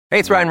Hey,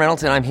 it's Ryan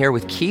Reynolds, and I'm here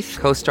with Keith,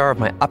 co-star of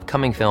my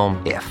upcoming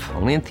film, If,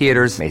 only in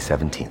theaters May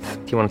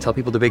 17th. Do you want to tell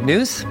people the big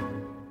news?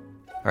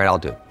 All right, I'll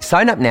do it.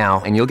 Sign up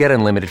now and you'll get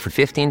unlimited for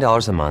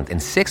 $15 a month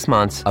and 6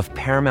 months of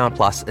Paramount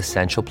Plus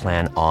Essential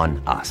Plan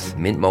on us.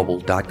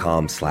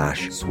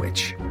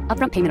 MintMobile.com/switch.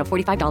 Upfront payment of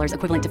 $45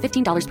 equivalent to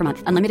 $15 per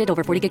month. Unlimited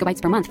over 40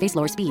 gigabytes per month. Face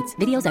lower speeds.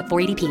 Videos at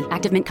 480p.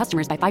 Active Mint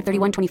customers by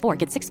 531.24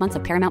 get 6 months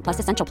of Paramount Plus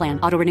Essential Plan.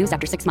 Auto renews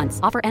after 6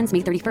 months. Offer ends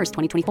May 31st,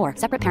 2024.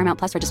 Separate Paramount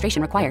Plus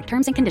registration required.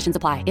 Terms and conditions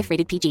apply if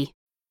rated PG.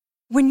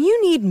 When you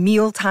need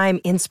mealtime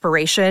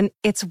inspiration,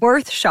 it's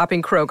worth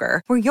shopping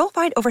Kroger, where you'll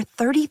find over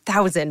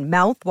 30,000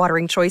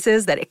 mouth-watering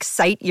choices that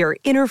excite your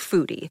inner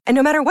foodie. And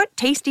no matter what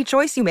tasty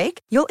choice you make,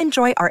 you'll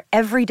enjoy our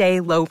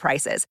everyday low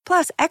prices,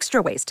 plus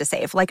extra ways to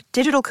save, like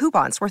digital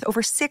coupons worth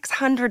over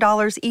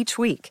 $600 each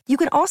week. You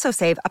can also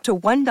save up to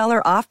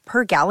 $1 off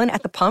per gallon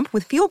at the pump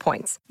with fuel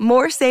points.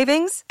 More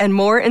savings and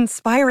more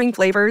inspiring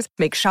flavors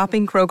make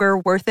shopping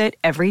Kroger worth it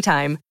every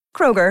time.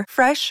 Kroger,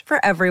 fresh for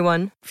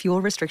everyone.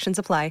 Fuel restrictions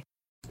apply.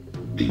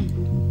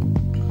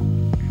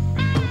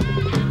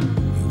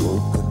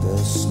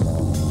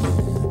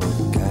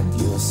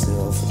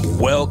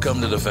 Welcome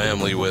to the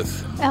family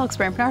with Alex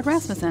Brant-Bernard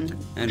Rasmussen.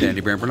 And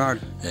Andy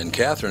Brant-Bernard. And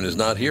Catherine is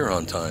not here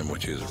on time,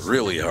 which is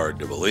really hard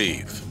to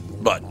believe.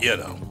 But, you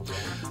know,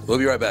 we'll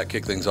be right back.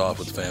 Kick things off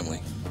with the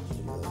family.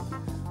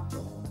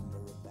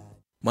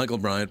 Michael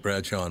Bryant,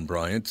 Bradshaw and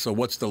Bryant. So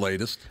what's the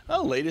latest?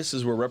 Well, the latest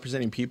is we're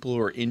representing people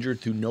who are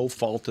injured through no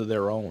fault of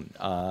their own.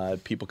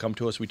 People come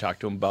to us. We talk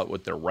to them about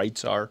what their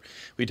rights are.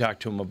 We talk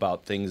to them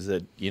about things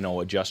that, you know,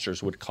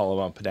 adjusters would call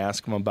them up and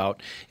ask them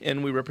about.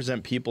 And we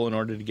represent people in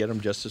order to get them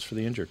justice for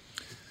the injured.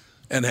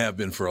 And have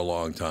been for a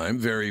long time.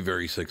 Very,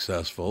 very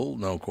successful,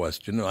 no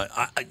question.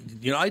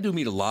 I do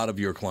meet a lot of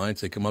your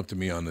clients. They come up to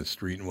me on the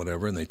street and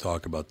whatever, and they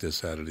talk about this,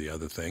 that, or the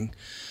other thing.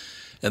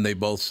 And they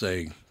both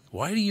say,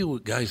 why do you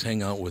guys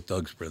hang out with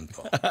Doug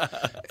Sprinthal?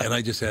 And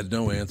I just had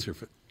no answer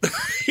for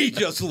He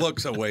just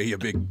looks away, you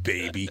big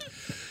baby.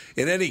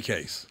 In any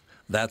case,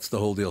 that's the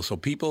whole deal. So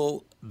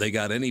people, they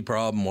got any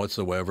problem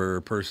whatsoever,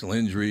 personal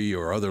injury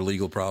or other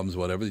legal problems,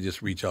 whatever, they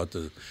just reach out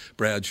to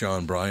Bradshaw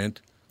and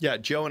Bryant. Yeah,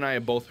 Joe and I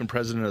have both been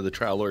president of the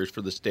trial lawyers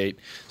for the state,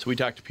 so we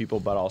talk to people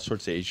about all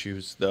sorts of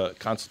issues. The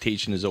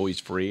consultation is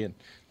always free, and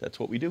that's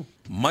what we do.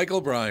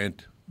 Michael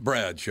Bryant,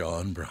 Bradshaw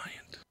and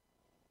Bryant.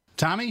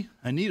 Tommy,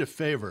 I need a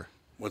favor.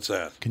 What's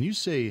that? Can you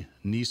say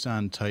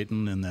Nissan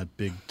Titan in that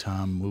Big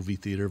Tom movie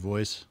theater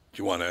voice?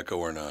 Do you want echo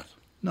or not?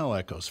 No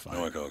echo's fine.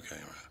 No echo, okay.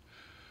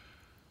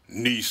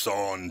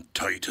 Nissan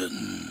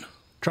Titan.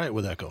 Try it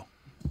with echo.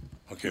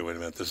 Okay, wait a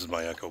minute. This is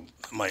my echo.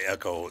 My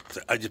echo.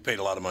 I just paid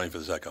a lot of money for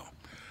this echo.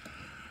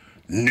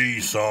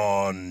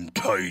 Nissan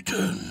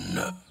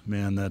Titan.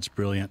 Man, that's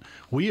brilliant.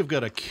 We have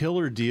got a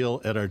killer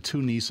deal at our two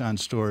Nissan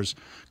stores,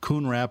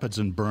 Coon Rapids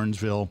and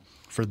Burnsville.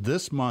 For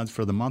this month,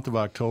 for the month of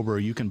October,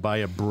 you can buy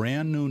a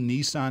brand new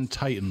Nissan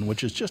Titan,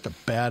 which is just a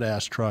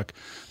badass truck.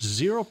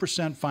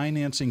 0%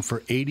 financing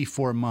for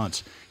 84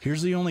 months.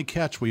 Here's the only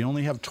catch. We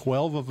only have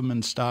 12 of them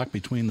in stock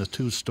between the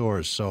two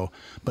stores.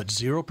 But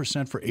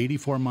 0% for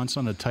 84 months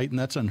on a Titan,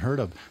 that's unheard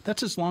of.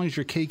 That's as long as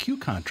your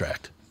KQ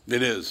contract.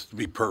 It is. To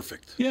be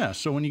perfect. Yeah,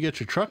 so when you get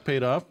your truck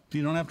paid off,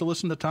 you don't have to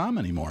listen to Tom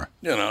anymore.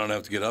 Yeah, and I don't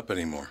have to get up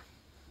anymore.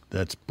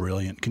 That's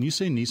brilliant. Can you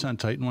say Nissan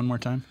Titan one more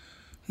time?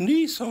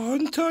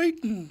 Nissan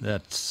Titan.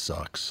 That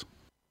sucks.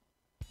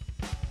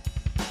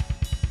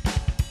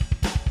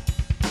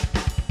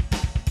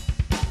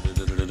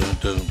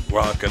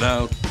 Rocking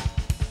out.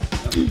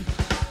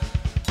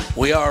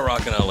 We are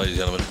rocking out, ladies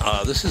and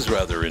gentlemen. This is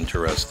rather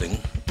interesting.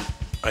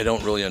 I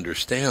don't really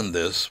understand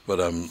this, but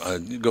I'm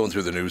going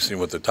through the news, seeing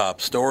what the top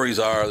stories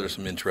are. There's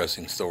some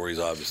interesting stories,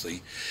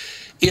 obviously,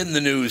 in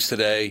the news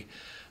today.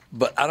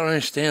 But I don't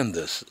understand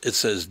this. It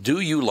says, do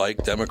you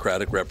like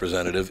Democratic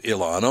Representative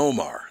Ilhan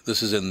Omar?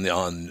 This is on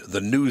the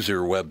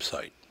Newser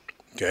website,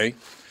 okay,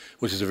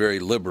 which is a very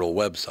liberal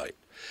website.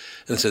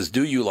 And it says,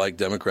 do you like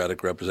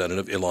Democratic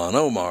Representative Ilhan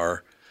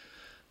Omar?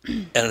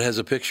 And it has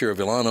a picture of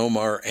Ilhan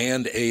Omar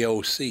and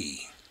AOC.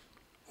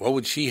 What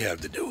would she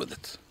have to do with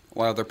it?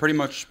 Well, they're pretty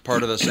much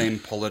part of the same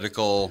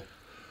political,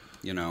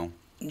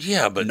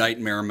 Yeah, but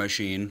nightmare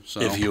machine.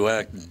 So if you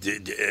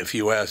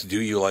ask,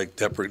 do you like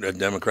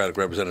Democratic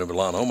Representative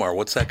Ilhan Omar?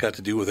 What's that got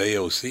to do with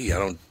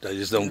AOC? I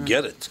just don't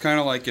get it. It's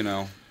kind of like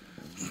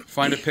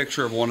find a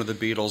picture of one of the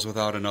Beatles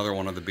without another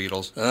one of the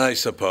Beatles. I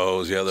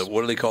suppose, yeah.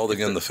 What are they called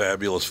again? The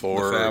Fabulous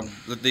Four. The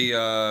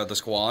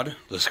Squad.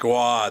 The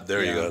Squad.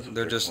 There you go.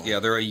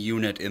 They're a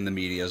unit in the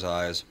media's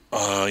eyes.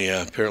 Oh,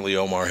 yeah. Apparently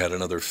Omar had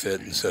another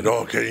fit and said,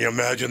 "Oh, can you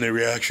imagine the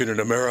reaction in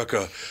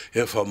America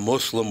if a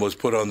Muslim was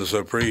put on the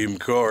Supreme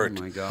Court?"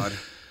 Oh my God.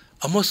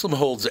 A Muslim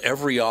holds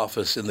every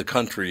office in the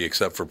country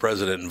except for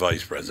president and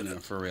vice president.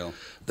 Yeah, for real.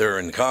 They're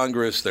in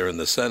Congress. They're in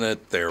the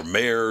Senate. They're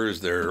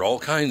mayors. They're all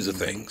kinds of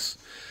things.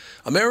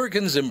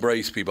 Americans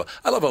embrace people.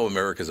 I love how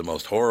America is the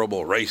most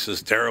horrible,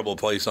 racist, terrible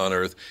place on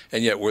earth,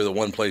 and yet we're the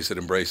one place that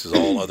embraces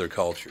all other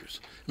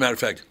cultures. Matter of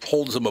fact,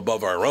 holds them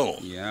above our own.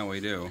 Yeah, we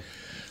do.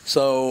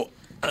 So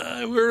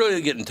we're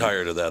really getting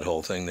tired of that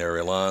whole thing there,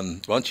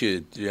 Ilhan. Why don't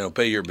you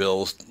pay your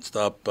bills,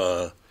 stop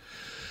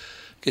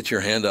Get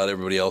your hand out of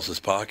everybody else's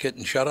pocket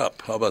and shut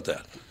up. How about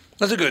that?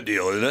 That's a good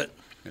deal, isn't it?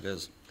 It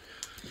is.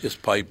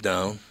 Just pipe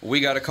down. We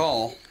got a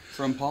call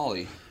from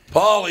Paulie.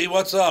 Paulie,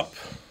 what's up?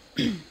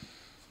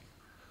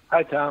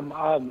 Hi, Tom.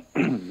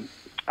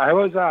 I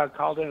was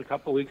called in a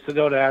couple weeks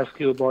ago to ask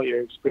you about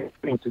your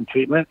experience in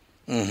treatment.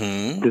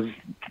 Mm-hmm.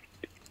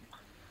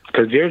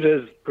 Because yours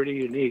is pretty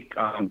unique.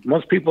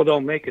 Most people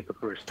don't make it the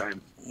first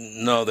time.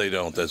 No, they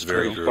don't. That's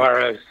very true. As far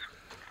as,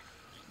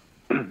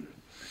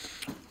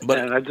 but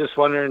and I'm just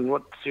wondering,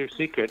 what's your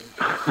secret?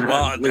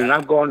 Well, I mean,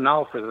 I'm going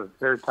now for the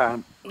third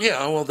time.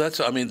 Yeah, well,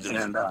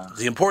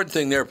 the important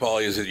thing there,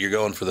 Paulie, is that you're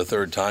going for the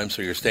third time,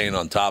 so you're staying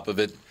on top of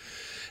it.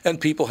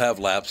 And people have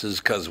lapses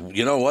because,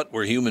 you know what,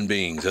 we're human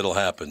beings. It'll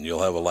happen.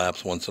 You'll have a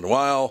lapse once in a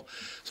while.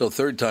 So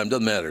third time,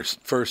 doesn't matter.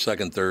 First,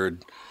 second,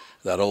 third.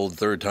 That old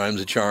third time's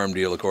a charm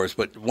deal, of course.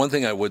 But one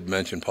thing I would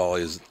mention,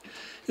 Paulie, is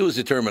it was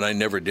determined I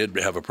never did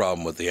have a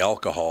problem with the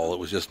alcohol. It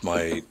was just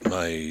my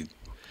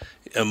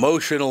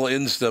emotional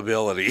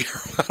instability.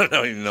 I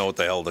don't even know what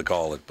the hell to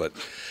call it, but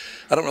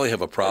I don't really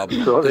have a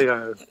problem. So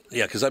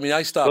yeah, because, I mean,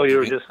 I stopped. So you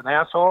were just an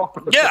asshole?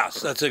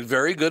 Yes, that's a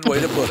very good way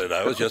to put it.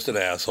 I was just an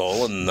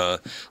asshole, and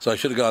so I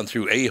should have gone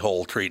through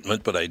a-hole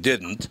treatment, but I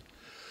didn't.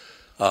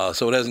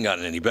 So it hasn't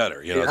gotten any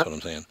better. You know, That's what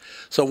I'm saying.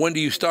 So when do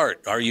you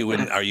start? Are you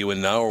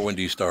in now, or when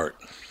do you start?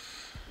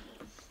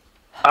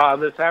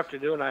 This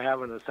afternoon I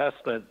have an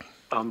assessment.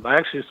 I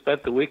actually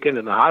spent the weekend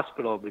in the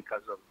hospital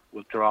because of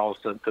withdrawal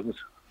symptoms.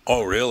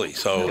 Oh, really?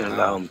 So,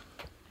 and,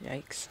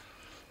 yikes.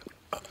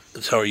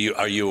 So are you?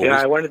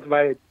 Yeah, I went into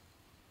my.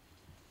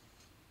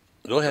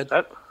 Go ahead.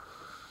 Well,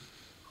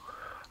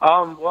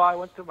 I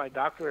went to a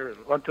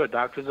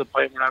doctor's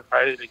appointment on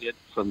Friday to get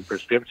some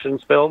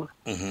prescriptions filled.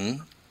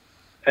 Mm-hmm.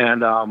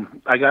 And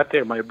I got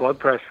there. My blood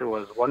pressure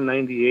was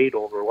 198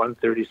 over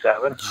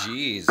 137.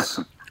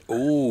 Jeez.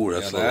 Ooh,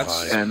 that's a little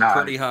high. And,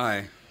 pretty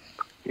high.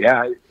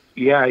 Yeah.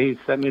 He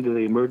sent me to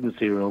the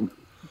emergency room.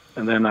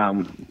 And then, I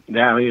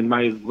mean,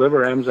 my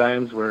liver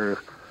enzymes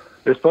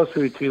they're supposed to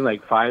be between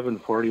like 5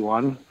 and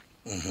 41.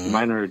 Mm-hmm.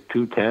 Mine are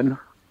 210.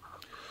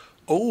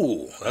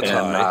 Oh, that's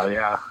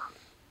high.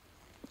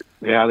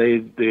 Yeah, they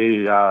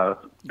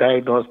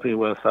diagnosed me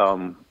with,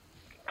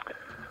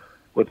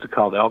 what's it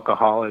called,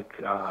 alcoholic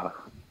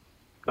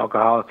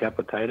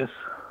hepatitis.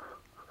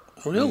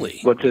 Really?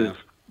 Which is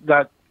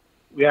not,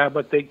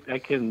 but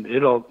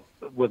it'll,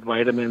 with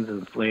vitamins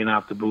and laying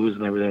off the booze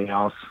and everything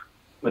else,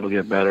 it'll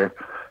get better.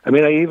 I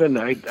mean,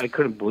 I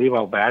couldn't believe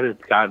how bad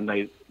it's gotten.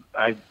 I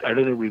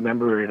didn't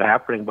remember it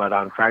happening, but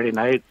on Friday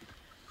night,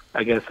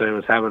 I guess I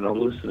was having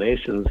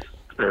hallucinations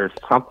or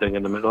something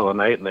in the middle of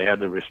the night, and they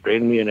had to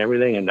restrain me and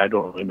everything, and I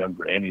don't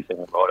remember anything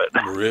about it.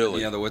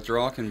 Really? Yeah, the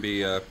withdrawal can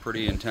be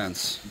pretty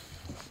intense.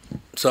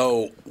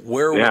 So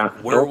where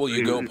will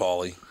you go,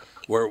 Paulie?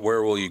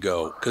 Where will you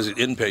go? Because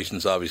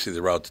inpatient's obviously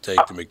the route to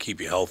take to keep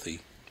you healthy.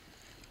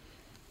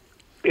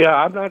 Yeah,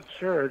 I'm not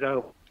sure.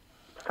 This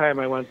time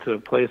I went to a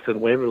place in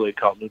Waverly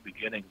called New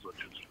Beginnings, which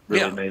is a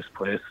really nice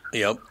place.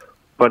 Yep.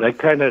 But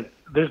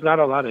there's not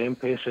a lot of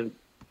inpatient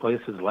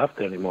places left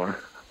anymore.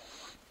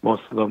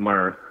 Most of them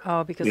are,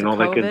 because of COVID?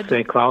 like in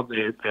St. Cloud,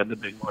 they had the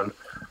big one.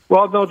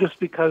 Well, no, just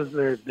because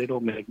they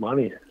don't make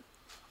money.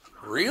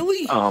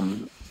 Really?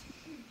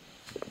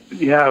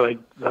 Yeah, like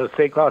the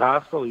St. Cloud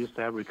Hospital used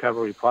to have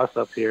Recovery Plus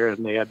up here,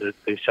 and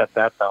they shut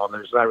that down.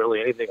 There's not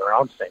really anything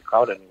around St.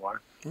 Cloud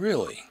anymore.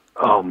 Really?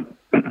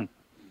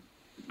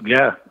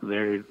 Yeah,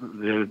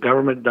 the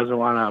government doesn't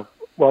want to.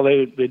 Well,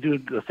 they do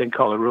the thing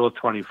called the Rule of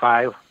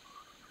 25,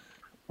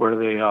 where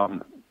they,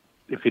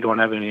 if you don't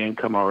have any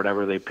income or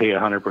whatever, they pay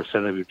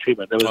 100% of your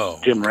treatment. That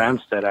was Jim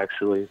Ramstad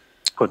actually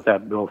put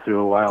that bill through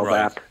a while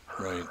back.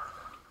 Right.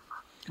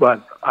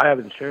 But I have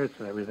insurance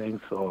and everything,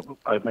 so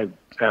I might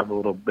have a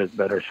little bit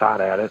better shot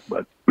at it.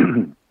 But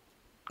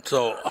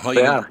so,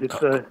 it's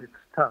tough.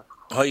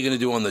 How are you going to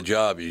do on the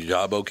job? Is your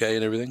job okay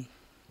and everything?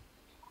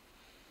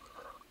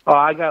 Oh,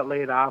 I got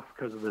laid off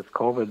because of this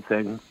COVID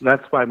thing.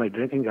 That's why my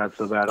drinking got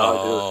so bad.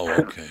 All I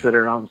do is sit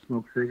around,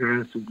 smoke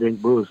cigarettes, and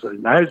drink booze.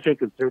 And I was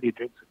drinking 30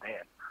 drinks a day.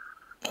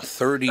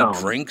 30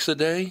 drinks a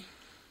day?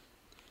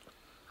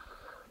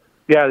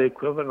 Yeah, the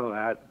equivalent of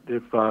that.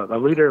 If a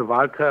liter of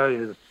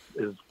vodka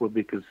would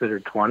be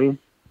considered 20,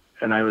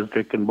 and I was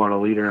drinking about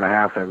 1.5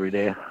 liters every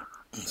day.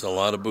 It's a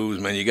lot of booze,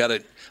 man. You got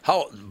it.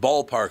 How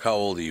old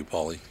are you,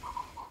 Paulie?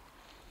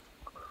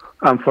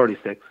 I'm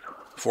 46.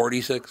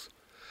 46?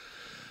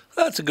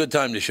 That's a good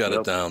time to shut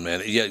it down,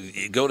 man. Yeah,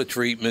 you go to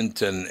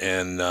treatment,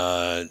 and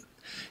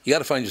you got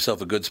to find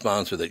yourself a good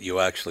sponsor that you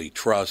actually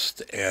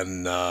trust.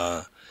 And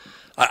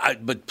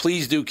but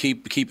please do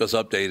keep us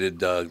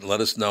updated. Let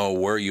us know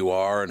where you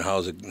are and how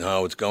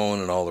it's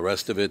going and all the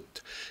rest of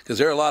it. Because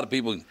there are a lot of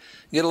people. You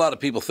get a lot of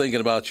people thinking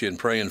about you and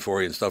praying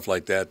for you and stuff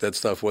like that. That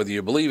stuff, whether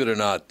you believe it or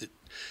not,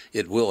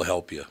 it will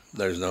help you.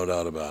 There's no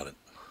doubt about it.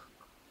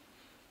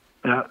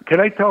 Can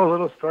I tell a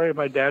little story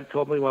my dad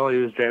told me while he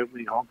was driving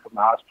me home from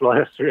the hospital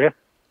yesterday?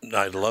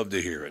 I'd love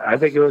to hear it. I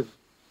think it was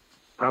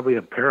probably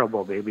a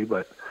parable, maybe.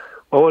 But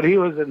when he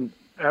was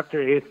after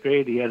 8th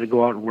grade, he had to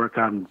go out and work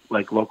on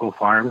like local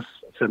farms,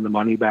 send the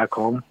money back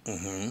home.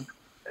 Mm-hmm.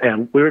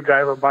 And we were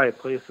driving by a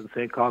place in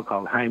St. Cloud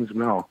called Heinz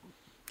Mill.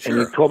 Sure.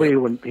 And he told me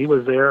when he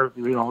was there,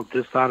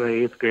 just out of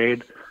the 8th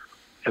grade,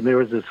 and there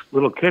was this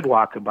little kid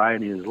walking by,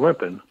 and he was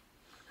limping.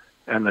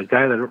 And the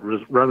guy that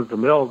runs the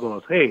mill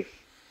goes, "Hey,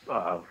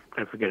 I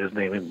forget his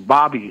name, and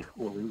Bobby,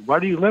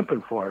 what are you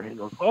limping for?" He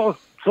goes, "Oh,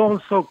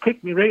 so-and-so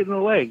kicked me right in the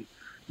leg.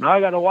 Now I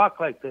got to walk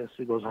like this."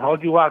 He goes,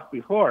 "How'd you walk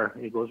before?"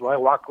 He goes, "Well, I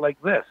walk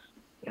like this."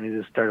 And he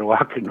just started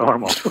walking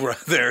normal.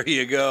 There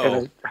you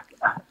go.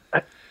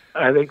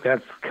 I think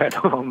that's kind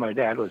of what my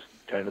dad was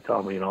trying to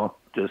tell me,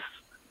 just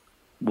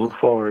move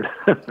forward.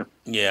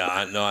 Yeah,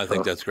 I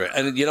think that's great.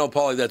 And,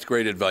 Paulie, that's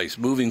great advice.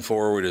 Moving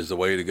forward is the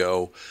way to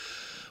go.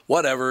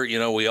 Whatever,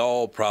 we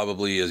all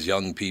probably as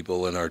young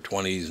people in our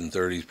 20s and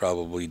 30s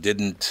probably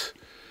didn't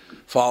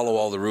follow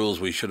all the rules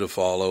we should have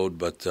followed.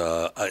 But,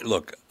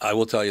 I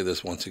will tell you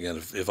this once again.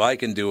 If I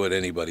can do it,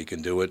 anybody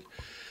can do it.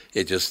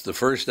 It just, the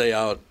first day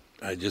out,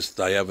 I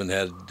haven't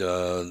had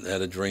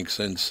a drink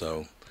since,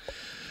 so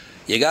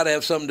you got to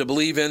have something to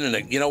believe in.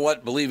 And you know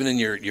what? Believing in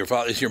your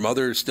father. Is your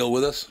mother still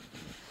with us?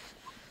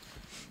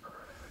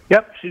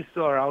 Yep, she's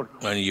still around.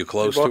 And are you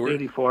close They're to both her?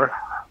 84.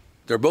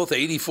 They're both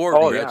 84.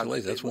 Oh,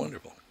 Congratulations. yeah. That's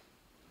wonderful.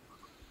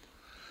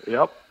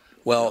 Yep.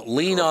 Well,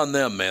 lean on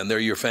them, man. They're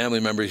your family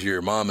members,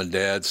 your mom and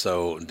dad.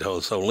 So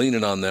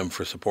leaning on them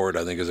for support,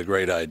 I think, is a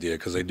great idea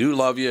because they do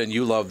love you and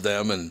you love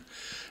them, and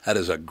that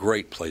is a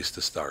great place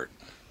to start.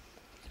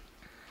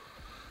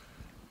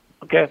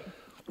 Okay.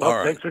 Well, All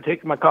right. Thanks for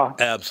taking my call.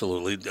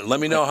 Absolutely. Let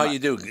me know how you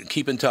do.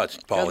 Keep in touch,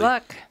 Paulie. Good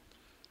luck.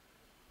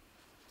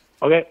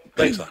 Okay.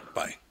 Thanks.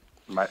 Bye.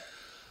 Bye.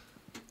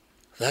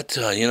 That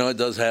it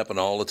does happen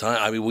all the time.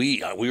 I mean,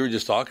 we were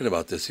just talking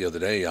about this the other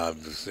day. I'm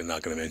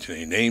not going to mention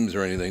any names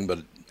or anything, but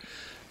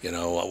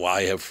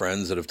I have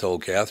friends that have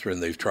told Catherine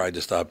they've tried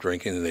to stop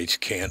drinking and they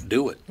just can't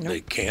do it. Nope.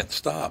 They can't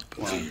stop.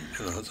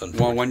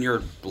 Well, when your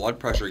blood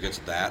pressure gets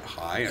that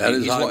high,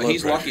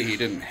 he's lucky he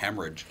didn't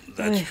hemorrhage.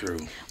 That's true.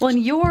 Well,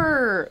 and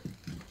your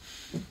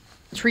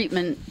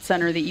treatment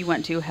center that you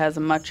went to has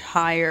a much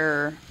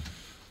higher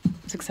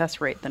success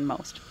rate than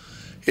most.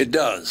 It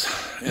does.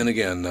 And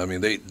again, I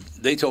mean,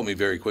 they told me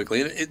very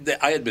quickly, and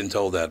I had been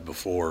told that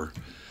before,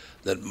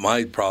 that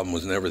my problem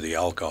was never the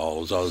alcohol.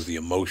 It was always the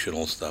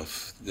emotional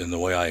stuff and the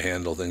way I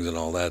handle things and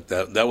all that.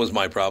 That was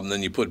my problem.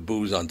 Then you put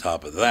booze on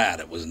top of that.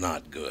 It was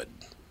not good.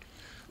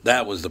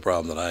 That was the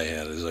problem that I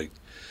had. It's like,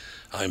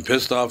 I'm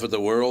pissed off at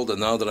the world, and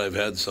now that I've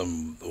had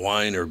some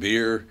wine or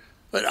beer,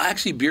 but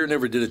actually beer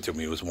never did it to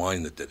me. It was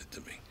wine that did it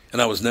to me.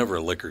 And I was never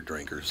a liquor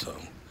drinker, so...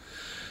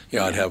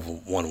 I'd have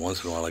one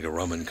once in a while, like a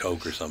rum and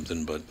Coke or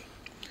something, but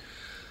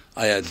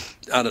I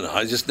don't know,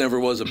 I just never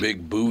was a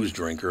big booze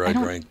drinker. I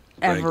drank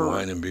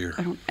wine and beer.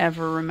 I don't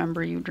ever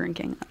remember you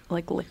drinking,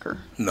 like, liquor.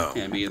 No.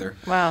 Yeah, me either.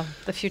 Well,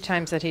 the few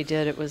times that he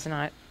did, it was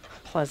not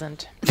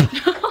pleasant.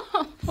 I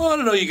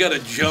don't know, you got to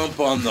jump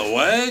on the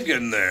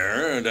wagon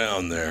there,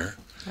 down there.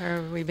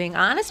 Are we being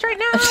honest right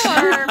now,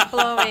 or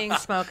blowing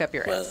smoke up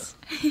your ass?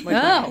 Smoke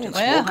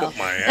up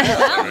my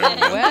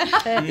ass.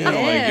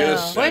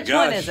 Which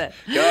one is it?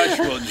 Gosh,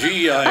 well,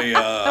 gee,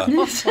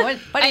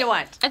 what do you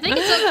want? I think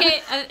it's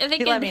okay. I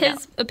think in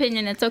his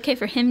opinion, it's okay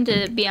for him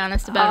to be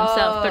honest about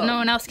himself, but no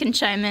one else can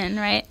chime in,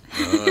 right?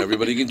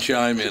 Everybody can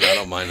chime in. I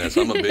don't mind that.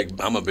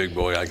 I'm a big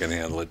boy. I can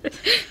handle it.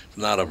 It's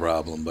not a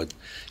problem. But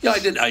I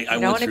did. I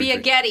don't want to be a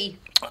Getty.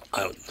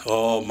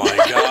 Oh my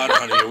God,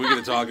 honey, are we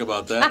going to talk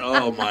about that?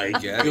 Oh my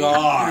God.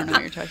 I know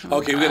what you're talking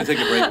about. Okay, we're going to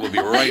take a break. We'll be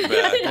right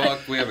back. Well,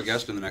 we have a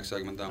guest in the next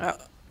segment,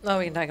 though.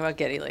 We can talk about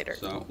Getty later.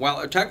 So,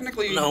 well,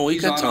 technically, he's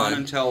on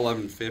until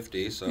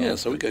 11:50. So yeah,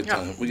 so we got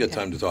time. We got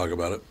time to talk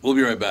about it. We'll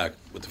be right back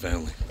with the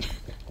family.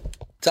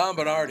 Tom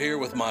Bernard here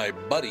with my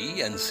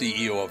buddy and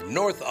CEO of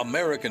North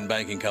American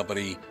Banking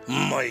Company,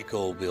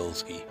 Michael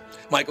Bilski.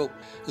 Michael,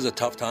 this is a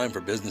tough time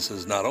for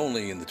businesses not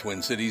only in the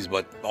Twin Cities,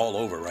 but all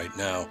over right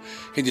now.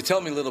 Can you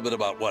tell me a little bit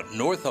about what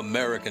North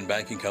American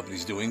Banking Company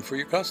is doing for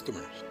your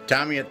customers?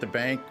 Tommy, at the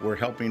bank, we're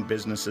helping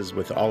businesses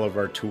with all of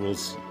our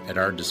tools at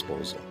our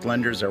disposal.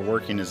 Lenders are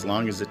working as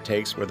long as it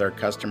takes with our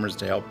customers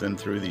to help them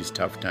through these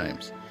tough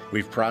times.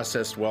 We've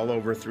processed well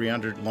over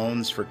 300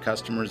 loans for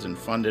customers and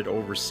funded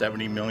over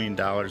 $70 million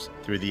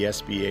through the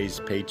SBA's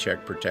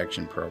Paycheck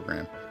Protection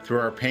Program. Through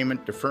our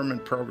payment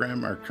deferment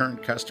program, our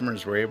current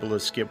customers were able to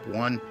skip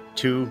 1,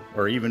 2,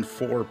 or even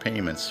 4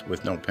 payments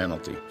with no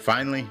penalty.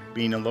 Finally,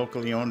 being a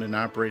locally owned and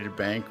operated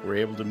bank, we're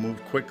able to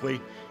move quickly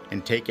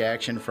and take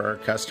action for our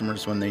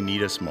customers when they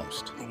need us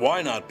most.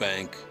 Why not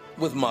bank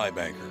with my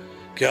banker?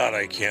 God,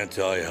 I can't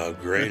tell you how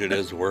great it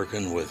is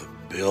working with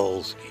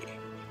Bilski.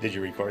 Did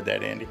you record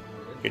that, Andy?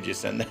 Could you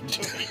send that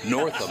to me?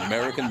 North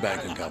American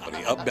Banking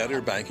Company, a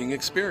better banking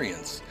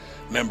experience.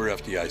 Member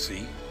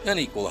FDIC, an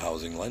equal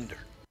housing lender.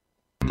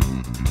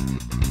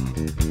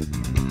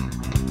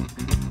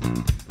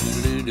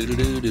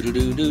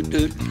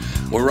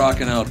 We're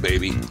rocking out,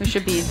 baby. There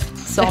should be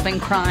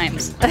solving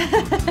crimes.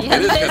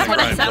 It is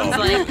kind of crime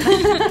solving.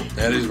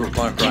 That is what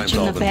crime Catching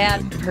solving. the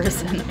bad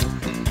person.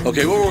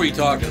 Okay, what were we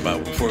talking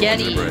about before we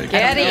went to the break?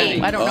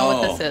 Getty. I don't know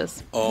what this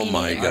is. Oh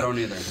my God. I don't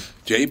either.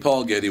 J.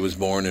 Paul Getty was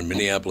born in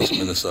Minneapolis,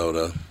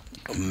 Minnesota.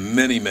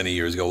 many, many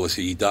years ago. Let's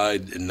see, he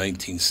died in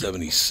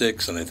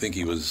 1976, and I think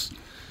he was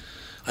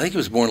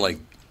born like,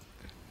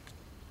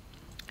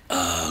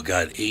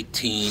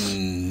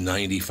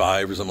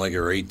 1895 or something like that,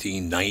 or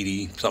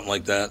 1890, something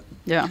like that.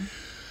 Yeah.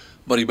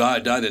 But he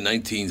died in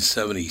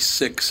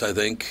 1976, I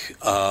think.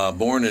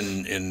 Born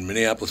in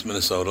Minneapolis,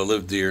 Minnesota,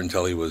 lived here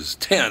until he was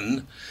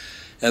 10,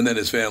 and then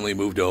his family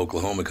moved to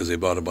Oklahoma because they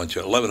bought a bunch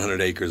of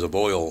 1,100 acres of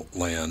oil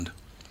land.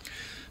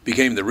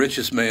 Became the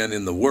richest man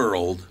in the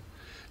world,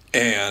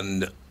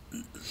 and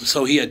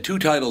so he had two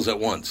titles at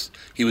once.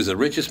 He was the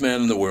richest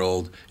man in the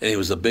world, and he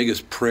was the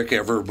biggest prick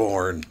ever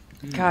born.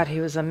 God, he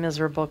was a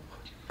miserable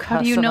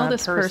How do you know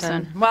this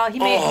person? Well, we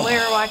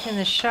were watching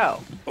the show.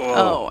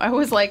 Oh, I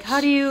was like,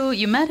 how do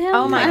you met him?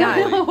 Oh, my God. I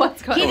don't know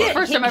what's going on. It's the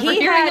first time ever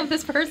hearing of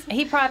this person.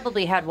 He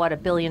probably had,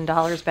 $1 billion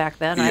back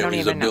then? Yeah, I don't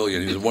even know. He was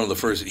 $1 billion. He was one of the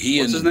first. What's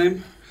his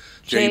name?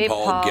 J.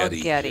 Paul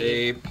Getty.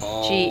 J.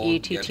 Paul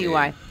Getty.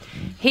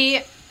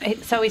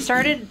 So he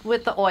started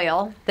with the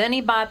oil, then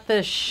he bought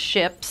the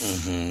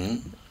ships,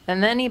 and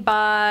then he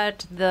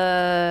bought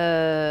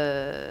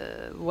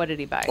what did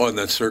he buy? Oh, and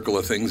that circle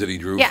of things that he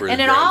drew for his and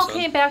it grandson. all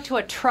came back to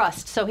a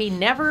trust, so he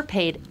never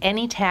paid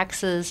any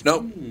taxes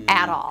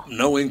at all.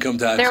 No income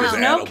taxes There was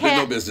no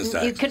business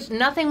taxes.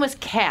 Nothing was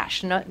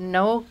cash.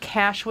 No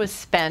cash was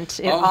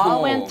spent. It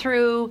all went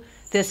through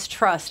this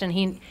trust, and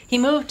he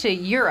moved to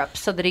Europe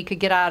so that he could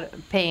get out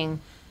of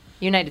paying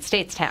United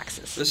States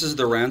taxes. This is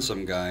the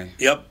ransom guy.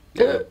 Yep.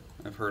 Yeah,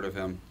 I've heard of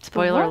him.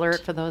 Spoiler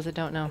alert for those that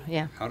don't know.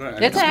 Yeah. How did I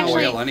It's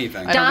actually know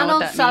anything?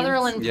 Donald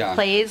Sutherland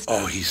plays.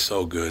 Oh, he's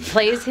so good.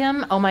 Plays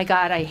him. Oh my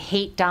God, I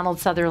hate Donald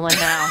Sutherland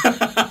now.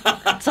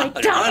 It's like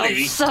Donald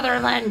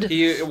Sutherland.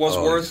 He was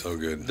worth so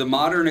good. the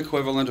modern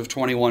equivalent of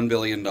 $21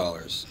 billion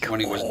when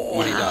he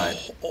died.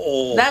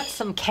 That's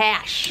some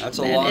cash. That's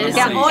a lot of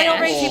money. money.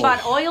 Oil rigs. He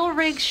bought oil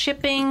rigs,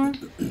 shipping,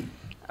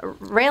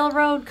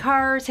 railroad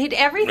cars.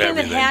 Everything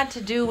that had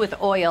to do with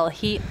oil.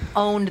 He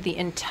owned the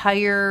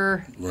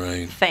entire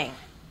thing.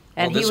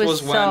 And well, he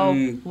was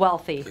so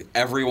wealthy.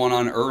 Everyone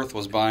on Earth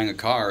was buying a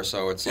car,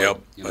 so it's like,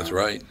 that's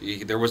right.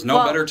 There was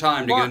no better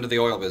time to get into the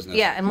oil business.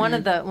 Yeah, and one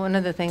of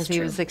the things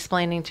he was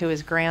explaining to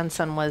his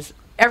grandson was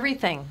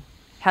everything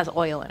has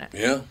oil in it.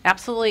 Yeah,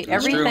 absolutely.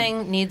 That's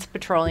everything needs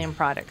petroleum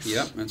products.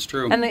 Yep, that's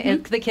true.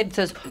 And the kid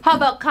says, "How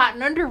about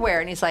cotton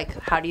underwear?" And he's like,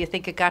 "How do you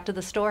think it got to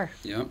the store?"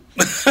 Yep.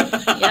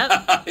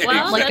 Yep.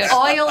 Well,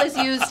 oil is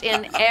used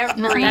in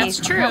everything. That's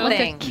true. Like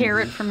a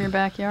carrot from your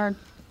backyard.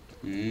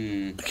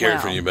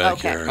 Carrot from your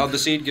backyard. How'd the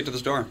seed get to the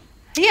store?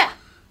 Yeah.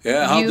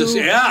 Yeah, how'd the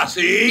seed? Yeah,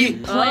 see?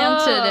 You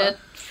planted it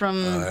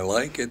from... I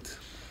like it.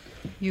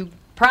 You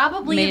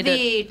Probably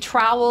the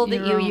trowel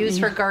that you use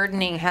for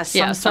gardening has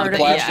some sort of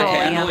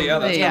petroleum. Handle,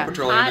 that's got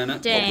petroleum in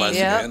it.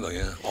 Plastic handle,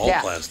 all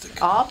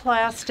plastic. All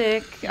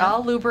plastic,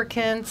 all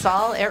lubricants,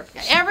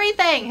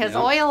 everything has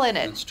oil in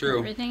it. That's true.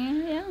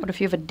 Everything, What if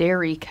you have a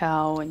dairy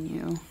cow and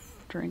you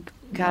drink?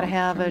 Got to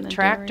have a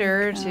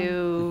tractor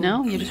to...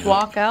 No, you just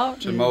walk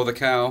out. To mow the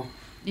cow.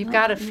 You've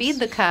got to feed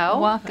the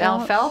cow walk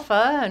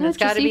alfalfa, and it's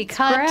got to be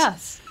cut.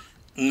 Grass.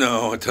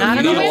 No, it not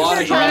in the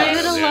winter.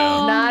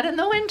 Not in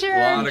the winter.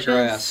 A lot of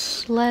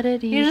grass. Let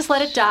it eat. You just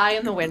let it die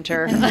in the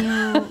winter.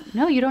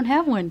 No, you don't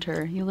have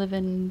winter. You live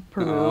in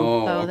Peru.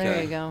 Oh,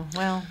 there you go.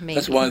 Well, maybe.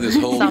 That's why this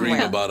whole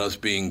dream about us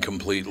being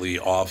completely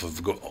off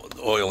of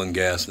oil and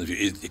gas,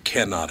 it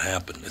cannot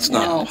happen. It's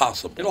not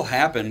possible. It'll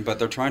happen, but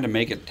they're trying to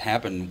make it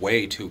happen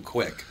way too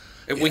quick.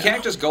 We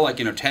can't just go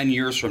 10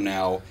 years from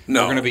now, we're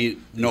going to be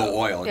no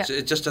oil. Yeah.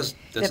 It just does.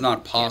 It's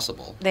not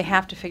possible. They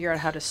have to figure out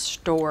how to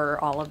store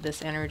all of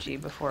this energy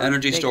before.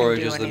 Energy they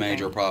storage can do is the anything.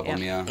 major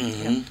problem. Yeah.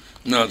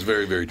 Mm-hmm. No, it's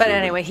very, very true. But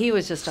anyway, he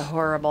was just a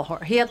horrible.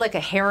 He had like a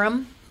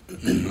harem.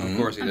 Of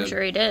course he did. I'm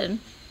sure he did.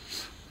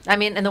 I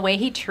mean, and the way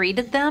he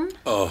treated them.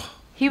 Oh.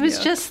 He was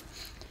just.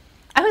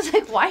 I was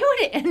like, why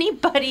would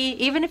anybody,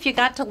 even if you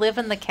got to live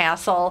in the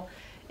castle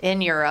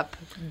in Europe,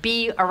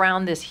 be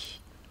around this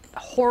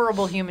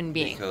horrible human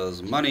being?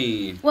 Because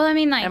money. Well, I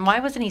mean, and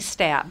why wasn't he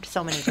stabbed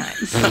so many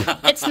times?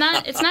 It's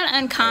not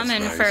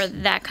uncommon for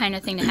that kind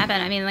of thing to happen.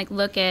 I mean,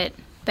 look at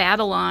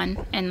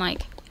Babylon and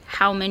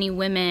how many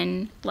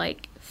women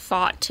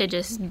fought to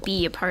just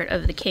be a part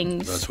of the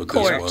king's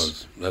court.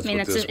 This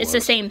was. It's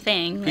the same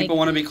thing. People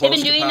want to be close to power.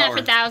 They've been doing that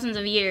for thousands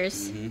of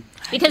years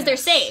because they're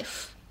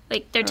safe.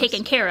 They're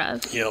taken care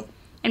of. Yep.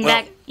 And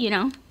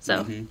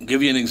so.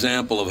 Give you an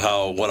example of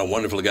what a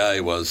wonderful guy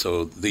he was.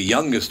 So the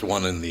youngest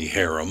one in the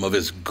harem of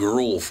his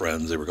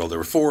girlfriends, they were called. There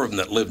were 4 of them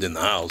that lived in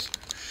the house,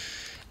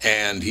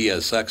 and he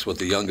has sex with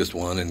the youngest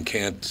one and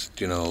can't,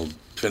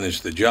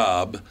 finish the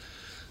job.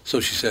 So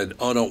she said,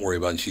 "Oh, don't worry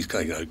about it." And she's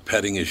kind of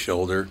petting his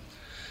shoulder.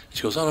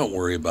 She goes, "Oh, don't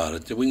worry about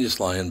it. We can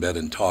just lie in bed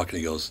and talk." And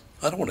he goes,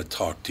 "I don't want to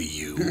talk to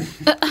you."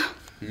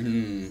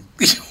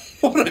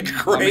 What a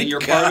great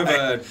you're guy.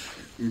 part of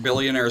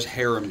billionaire's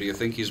harem, do you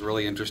think he's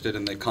really interested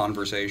in the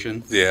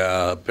conversation?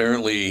 Yeah,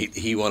 apparently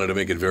he wanted to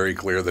make it very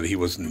clear that he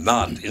was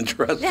not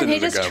interested Yeah, in he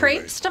the just conversation.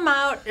 traipsed them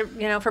out,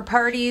 for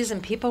parties,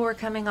 and people were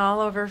coming all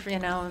over.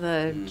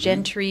 The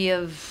gentry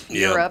of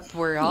Europe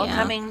were all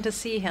coming to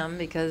see him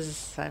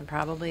because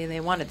probably they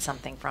wanted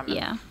something from him.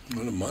 Yeah.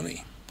 Wanted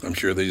money. I'm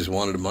sure they just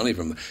wanted money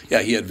from.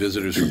 Yeah, he had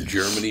visitors from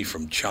Germany,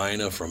 from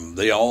China,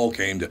 they all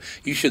came to.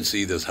 You should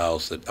see this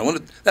house.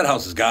 That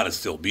house has got to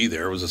still be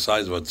there. It was the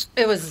size of a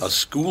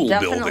school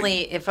definitely,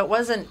 building. if it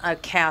wasn't a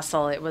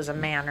castle, it was a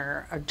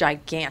manor, a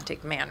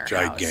gigantic manor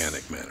house.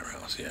 Gigantic manor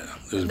house. Yeah,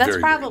 it was That's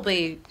very,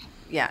 probably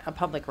a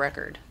public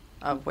record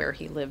of where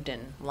he lived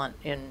in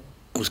London.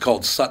 It was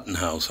called Sutton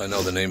House. I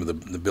know the name of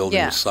the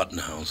building was Sutton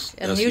House.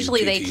 And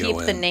usually they keep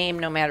the Sutton. name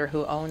no matter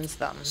who owns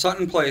them.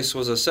 Sutton Place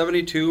was a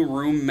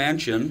 72-room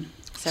mansion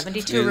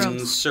 72 in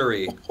rooms.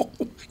 Surrey.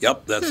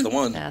 Yep, that's the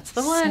one. That's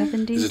the one.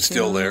 Is it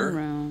still there?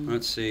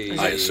 Let's see.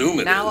 I assume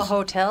it now is. a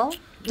hotel?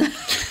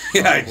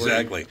 Yeah,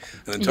 exactly.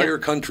 An entire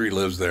country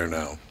lives there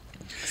now.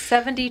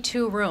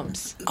 72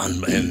 rooms.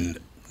 And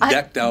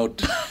decked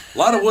out. A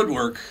lot of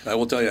woodwork, I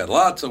will tell you.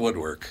 Lots of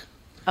woodwork.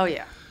 Oh,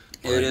 yeah.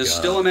 It is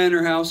still a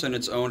manor house, and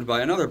it's owned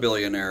by another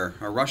billionaire,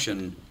 a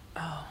Russian.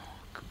 Oh,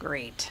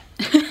 great.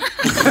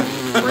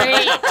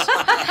 Great.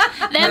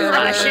 Them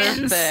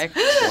Russians. I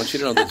want you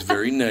to know that's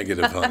very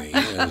negative, honey.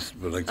 Yes,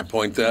 I'd like to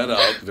point that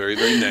out. Very,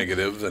 very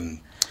negative, and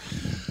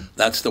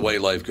that's the way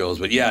life goes.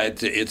 But yeah,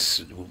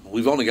 it's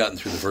we've only gotten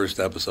through the first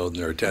episode,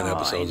 and there are 10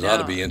 episodes. It ought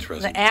to be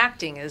interesting. The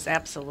acting is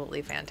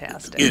absolutely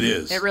fantastic. It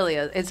is. It really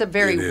is. It's a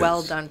very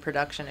well-done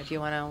production if you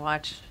want to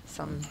watch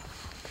some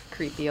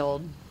creepy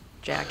old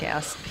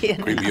jackass being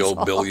an creepy old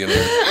asshole.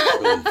 billionaire.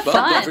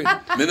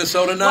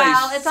 Minnesota nice.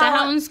 Well, it's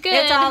Sounds good.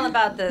 It's all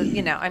about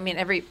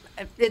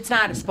it's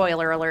not a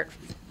spoiler alert,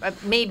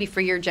 maybe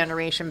for your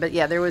generation, but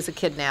yeah, there was a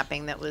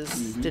kidnapping that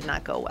did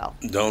not go well.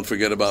 Don't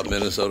forget about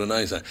Minnesota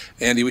nice.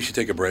 Andy, we should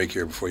take a break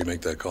here before you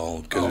make that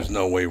call because there's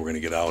no way we're going to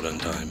get out on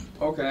time.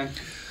 Okay.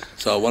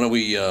 So why don't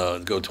we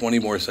go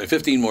 15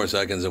 more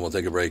seconds, and we'll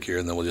take a break here,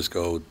 and then we'll just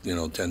go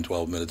 10,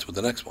 12 minutes with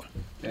the next one.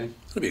 Okay.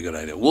 That'll be a good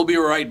idea. We'll be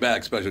right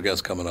back. Special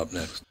guest coming up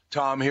next.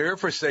 Tom here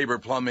for Sabre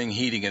Plumbing,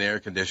 Heating, and Air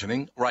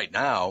Conditioning. Right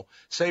now,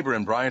 Sabre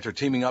and Bryant are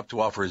teaming up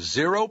to offer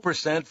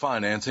 0%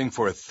 financing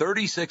for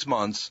 36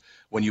 months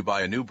when you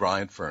buy a new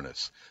Bryant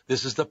furnace.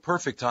 This is the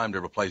perfect time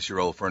to replace your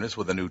old furnace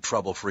with a new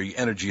trouble-free,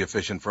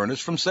 energy-efficient furnace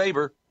from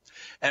Sabre.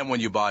 And when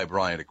you buy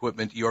Bryant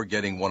equipment, you're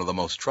getting one of the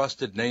most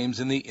trusted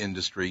names in the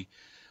industry.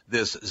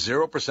 This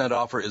 0%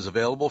 offer is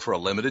available for a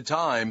limited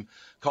time.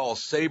 Call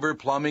Sabre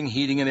Plumbing,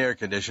 Heating, and Air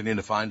Conditioning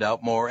to find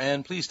out more,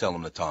 and please tell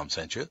them that Tom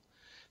sent you.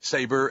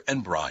 Sabre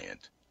and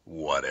Bryant,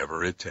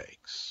 whatever it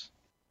takes.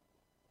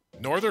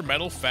 Northern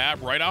Metal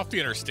Fab, right off the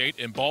interstate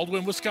in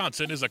Baldwin,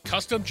 Wisconsin, is a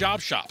custom job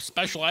shop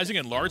specializing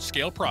in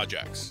large-scale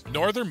projects.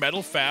 Northern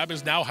Metal Fab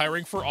is now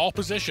hiring for all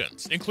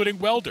positions, including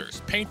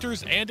welders,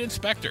 painters, and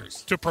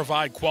inspectors, to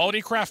provide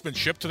quality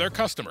craftsmanship to their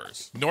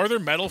customers.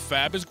 Northern Metal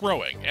Fab is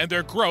growing, and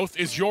their growth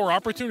is your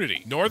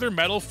opportunity. Northern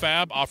Metal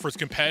Fab offers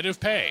competitive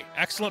pay,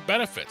 excellent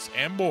benefits,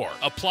 and more.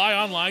 Apply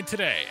online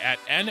today at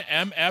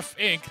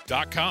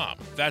nmfinc.com.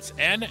 That's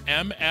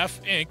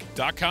nmfinc.com.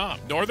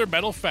 Northern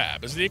Metal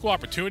Fab is the equal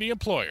opportunity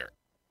employer.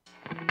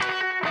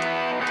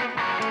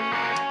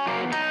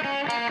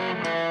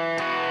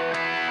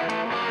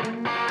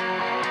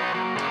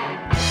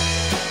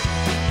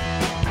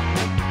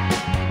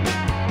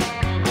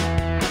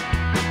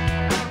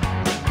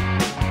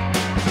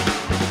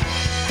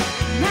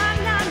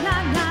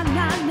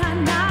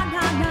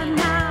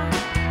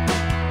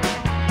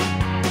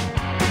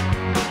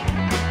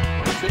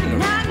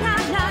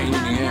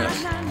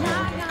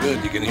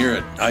 Good, you can hear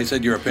it. I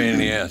said you're a pain in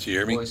the ass. You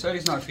hear me? Well, he said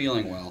he's not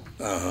feeling well.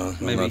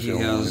 Maybe he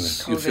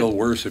has. You'd feel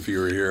worse if you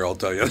were here, I'll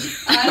tell you.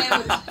 I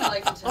would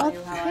like to tell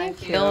you how I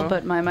feel,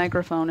 but my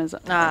microphone is...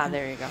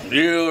 there you go.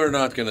 You are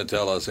not going to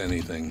tell us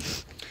anything.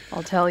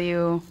 I'll tell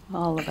you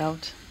all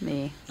about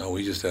me. No,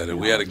 we just had it.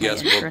 We had a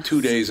guest book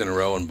 2 days in a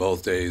row, and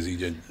both days he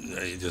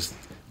just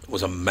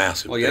was a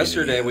massive. Well,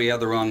 yesterday we had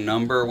the wrong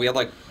number. We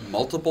had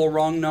multiple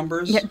wrong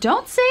numbers. Yeah,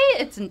 don't say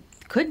it.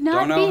 Could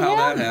not be him. Don't know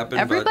how that happened.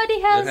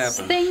 Everybody has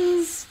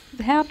things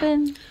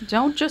happen.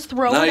 Don't just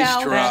throw it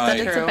out that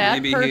it's a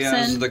bad maybe person. He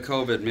has the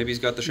COVID. Maybe he's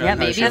got the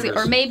Shanghai shivers.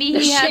 Or maybe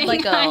he had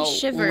a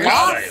shivers.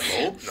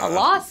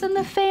 loss in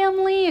the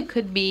family. It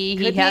could be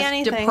he has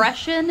anything.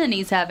 depression and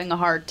he's having a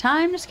hard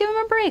time. Just give him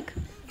a break.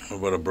 What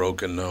about a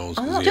broken nose?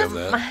 Does he have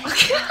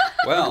that?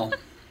 Well...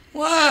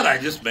 What? I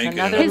just make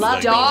another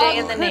lovely day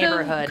in the could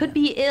neighborhood. Could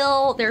be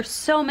ill. There's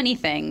so many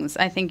things.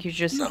 I think you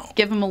just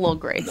give him a little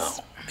grace. No.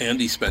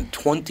 Andy spent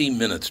 20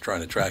 minutes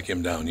trying to track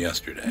him down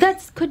yesterday.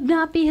 That could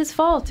not be his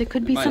fault. It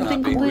could be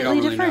something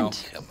completely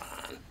different. Come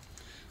on.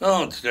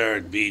 Don't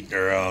start beating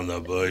around the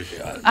bush.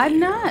 I'm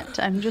not.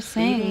 I'm just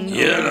saying.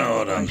 You know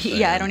what I'm saying.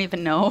 Yeah, I don't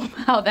even know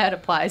how that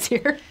applies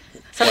here.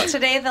 So is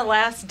today the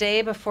last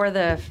day before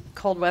the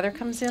cold weather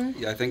comes in?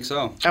 Yeah, I think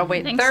so. Oh,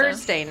 wait,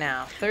 Thursday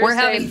now. Thursday, We're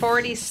having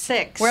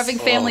 46. We're having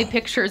family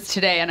pictures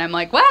today, and I'm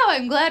like, wow,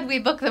 I'm glad we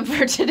booked them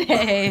for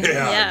today.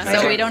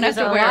 So we don't have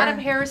to wear wear a lot of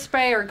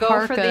hairspray or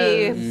go for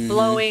the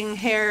blowing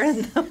hair.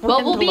 In the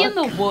well, we'll be in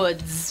the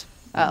woods.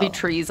 There'll be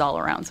trees all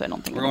around, so I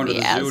don't think we're it'll going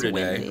be to the as zoo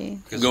today.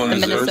 windy. Going the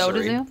to the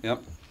Minnesota zoo? Zoo?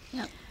 Yep.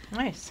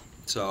 Nice.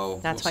 So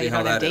that's we'll why see you're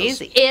how going that to is.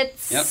 Daisy.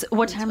 It's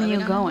what time are you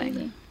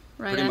going?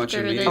 Right Pretty much after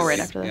this. immediately. Oh, right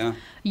after this. Yeah.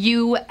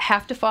 You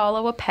have to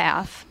follow a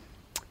path.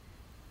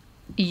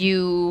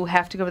 You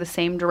have to go the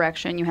same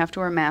direction. You have to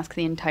wear a mask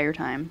the entire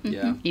time.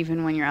 Yeah.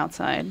 Even when you're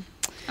outside.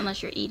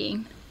 Unless you're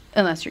eating.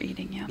 Unless you're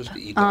eating, yeah. Just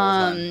eat the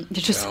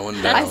whole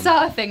time. I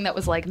saw a thing that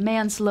was like,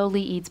 man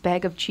slowly eats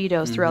bag of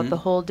Cheetos throughout the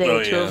whole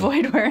day to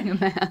avoid wearing a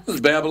mask. It was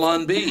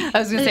Babylon Bee. I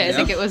was going to say, I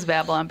think it was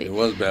Babylon Bee. It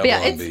was Babylon But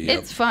yeah, Bee.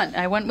 it's fun.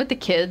 I went with the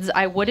kids.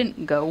 I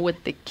wouldn't go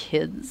with the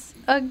kids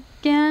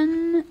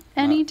again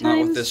anytime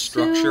Not with this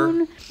structure?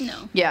 soon.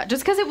 No. Yeah,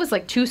 just because it was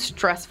like too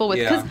stressful with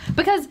Yeah.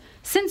 because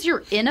since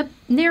you're in a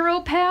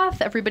narrow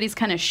path, everybody's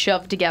kind of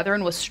shoved together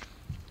and was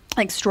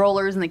like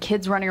strollers and the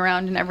kids running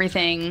around and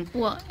everything.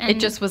 Well, it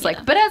just was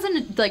like, but as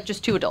in like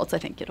just two adults, I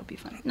think it'll be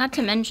fun. Not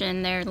to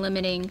mention they're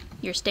limiting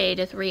your stay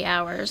to 3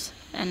 hours,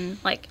 and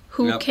like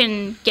who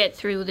can get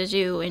through the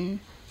zoo in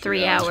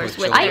 3 hours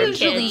with I their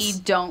usually kids?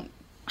 don't.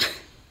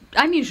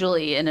 I'm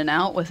usually in and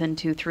out within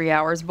 2-3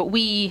 hours, but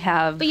we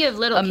have, But you have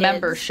little a kids.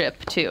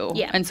 membership too.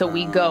 Yeah. And so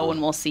we go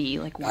and we'll see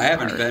like one I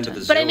haven't part. been to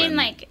the zoo. But I mean, in,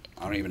 like,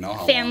 I don't even know how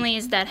long.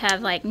 families that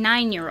have like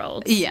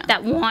 9-year-olds Yeah.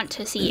 that want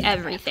to see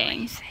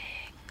everything,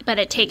 but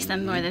it takes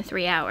them more than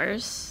 3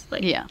 hours.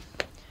 Like, yeah.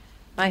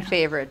 My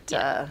favorite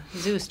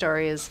zoo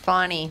story is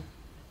Fawny.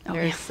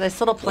 There's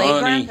this little Fawny.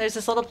 playground. There's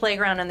this little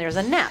playground, and there's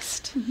a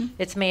nest.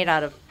 It's made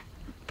out of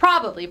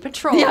probably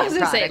petroleum Yeah, I was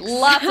gonna say, products.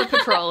 lots of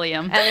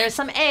petroleum. And there's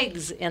some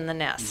eggs in the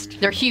nest.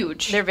 They're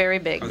huge. They're very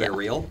big. Are they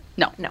real?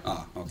 No. No.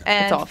 Oh, okay.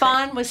 And all fake.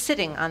 Fawn was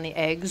sitting on the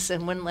eggs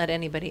and wouldn't let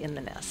anybody in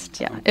the nest.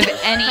 Yeah. If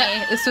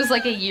any, this was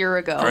like a year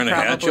ago, Trying to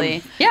hatch 'em?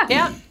 probably. Yeah.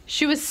 Yeah.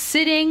 She was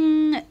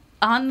sitting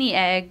on the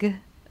egg,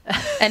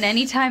 and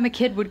anytime a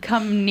kid would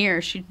come near,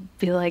 she'd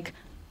be like,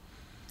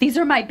 "These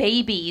are my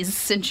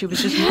babies," and she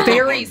was just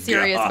very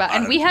serious about.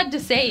 And we had to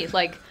say,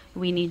 like,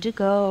 we need to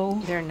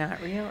go. They're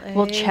not real eggs.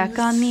 We'll check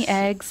on the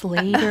eggs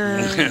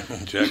later.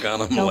 Check on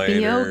them They'll later.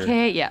 be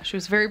okay. Yeah, she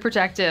was very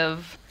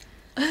protective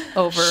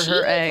over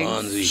her eggs.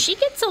 Fonzie. she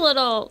gets a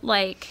little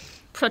like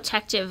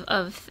protective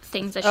of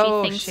things that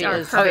she thinks she are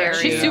is her. yeah,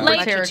 she's super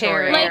like,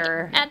 territorial.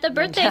 Like at the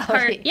birthday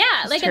mentality. party. Yeah,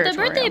 like at the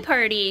birthday territorial.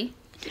 party.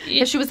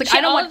 Yeah, she was like, She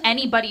I don't all want of-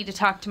 anybody to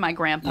talk to my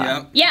grandpa.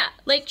 Yeah. Yeah,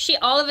 like she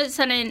all of a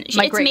sudden, My it's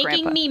making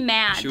great-grandpa. me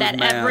mad She was that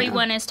mad.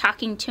 everyone is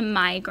talking to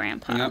my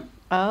grandpa. Yep.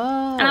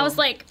 Oh. And I was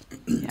like,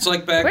 It's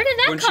like back Where did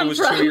that when she come was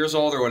from? 2 years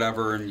old or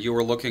whatever, and you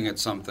were looking at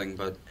something,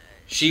 but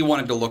she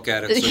wanted to look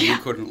at it, so you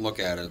couldn't look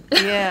at it.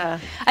 yeah.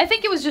 I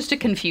think it was just a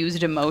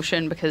confused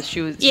emotion because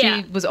she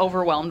was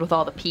overwhelmed with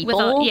all the people.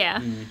 with all,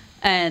 yeah.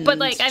 And But,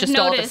 like, I've just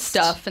all the noticed-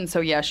 stuff, and so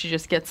yeah, she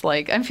just gets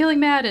like, I'm feeling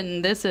mad,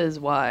 and this is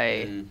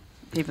why,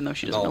 even though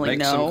she doesn't I'll really make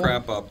know. some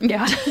crap up.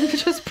 Yeah,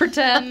 just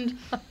pretend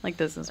like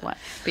this is why.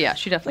 But yeah,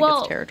 she definitely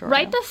Well, gets territorial.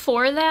 right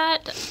before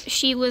that,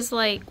 she was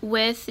like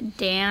with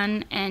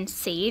Dan and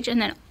Sage,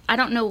 and then I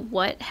don't know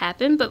what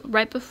happened, but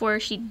right before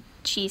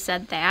she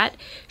said that,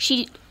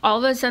 she all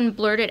of a sudden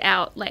blurted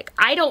out like,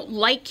 "I don't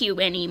like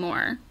you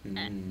anymore,"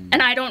 and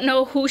I don't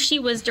know who she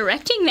was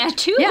directing that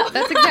to. Yeah,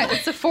 that's exactly.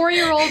 It's a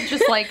 4-year-old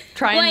just like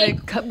trying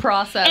Like, to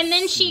process. And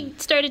then she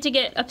started to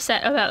get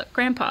upset about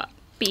Grandpa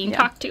being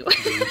talked to.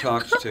 Being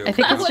talked to. I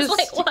think I it's was just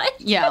like, what?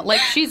 Yeah, like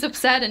she's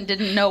upset and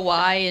didn't know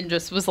why, and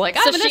just was like,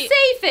 I'm So gonna she-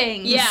 say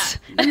things, Yeah.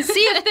 and see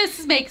if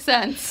this makes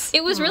sense.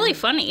 It was really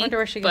funny. I wonder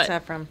where she gets but-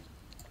 that from.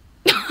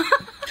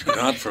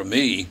 Not from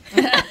me.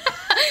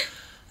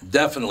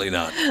 Definitely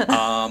not.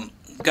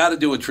 Got to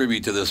do a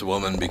tribute to this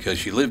woman because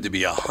she lived to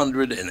be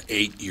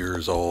 108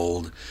 years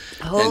old,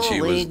 and she Holy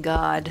was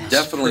God.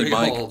 definitely Pretty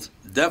my old.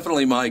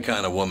 definitely my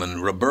kind of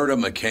woman. Roberta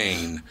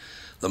McCain,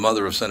 the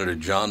mother of Senator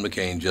John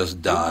McCain,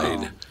 just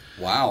died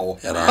Wow.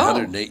 at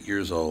 108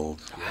 years old.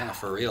 Yeah,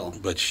 for real.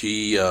 But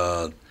she,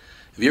 have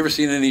you ever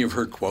seen any of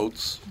her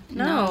quotes?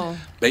 No.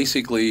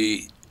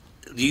 Basically,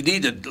 you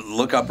need to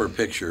look up her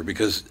picture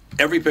because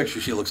every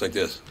picture she looks like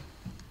this.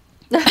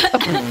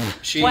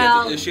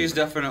 Well, She's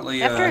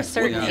definitely After a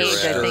certain yeah, age,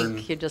 I stern.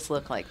 think you just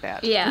look like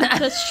that. Yeah,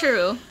 that's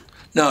true.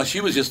 No, she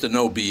was just a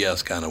no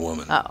BS kind of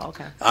woman. Oh,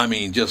 okay. I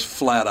mean, just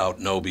flat out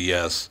no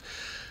BS.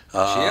 She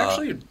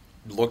actually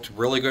looked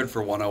really good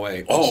for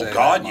 108. I'll Oh, say that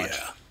God, much.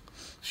 yeah.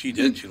 She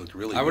did. She looked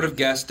really I would good. have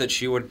guessed that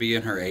she would be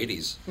in her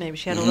 80s. Maybe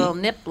she had a little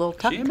nip, little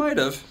tuck. She might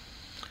have.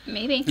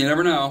 Maybe. You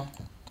never know.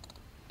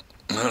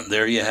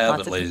 There you have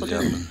Lots it, of ladies and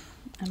people do. gentlemen.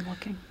 I'm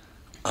looking.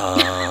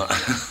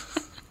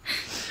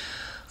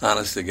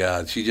 Honest to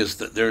God,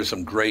 there are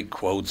some great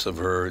quotes of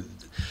her.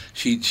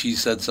 She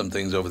said some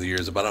things over the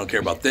years about I don't care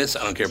about this,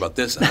 I don't care about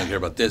this, I don't care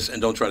about this,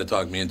 and don't try to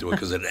talk me into it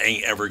because it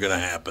ain't ever going to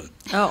happen.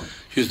 Oh.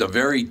 She was a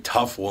very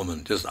tough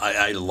woman.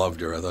 I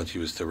loved her. I thought she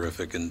was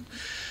terrific, and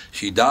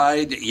She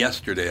died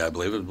yesterday, I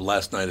believe. It was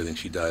last night, I think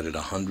she died at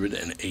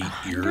 108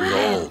 years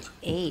old.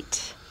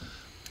 8.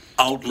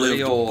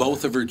 Outlived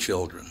both of her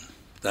children.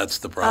 That's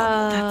the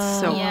problem. That's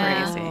so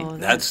crazy.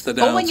 That's the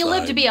downside. But when you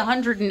live to be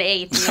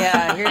 108,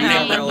 yeah, you're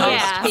not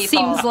really. It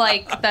seems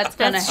like that's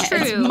gonna. That's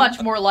It's true.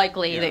 much more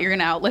likely that you're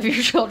gonna outlive your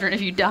children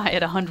if you die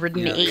at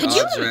 108.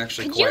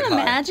 Could you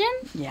imagine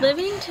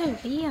living to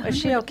be? Is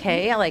she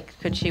okay? Like,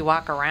 could she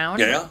walk around?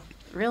 Yeah.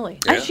 Really?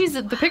 She's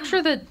the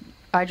picture that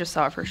I just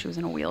saw of her. She was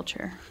in a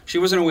wheelchair. She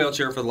was in a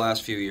wheelchair for the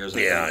last few years. I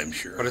think. I'm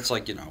sure. But it's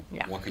like,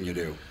 what can you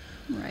do?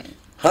 Right.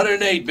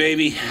 108,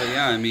 baby. But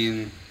yeah, I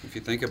mean, if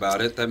you think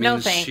about it, that No,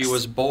 means thanks. she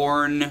was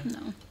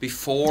born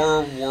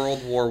before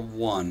World War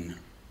I.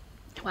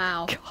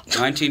 Wow.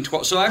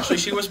 1912. So actually,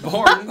 she was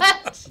born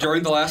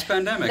during the last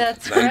pandemic.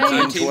 That's right.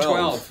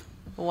 1912.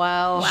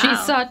 Wow. She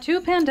saw 2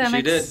 pandemics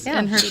She did.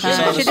 in her She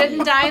time. She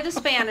didn't die of the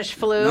Spanish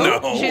flu.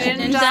 No. She didn't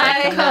Didn't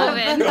die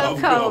die of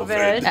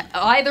COVID.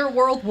 Either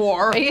World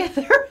War.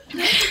 Either.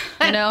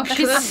 You know, she's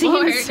Good seen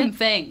Lord. some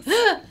things.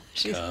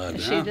 She yeah.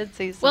 did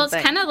see some Well, it's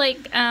things. kind of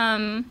like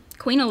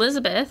Queen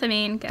Elizabeth. I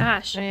mean,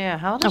 gosh. Yeah,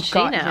 how old is she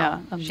God,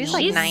 now? yeah. She's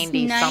like She's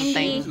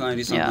 90-something.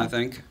 90-something, Yeah. I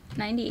think.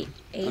 98.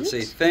 Let's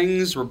see.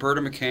 Things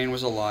Roberta McCain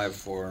was alive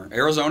for.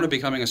 Arizona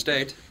becoming a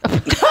state.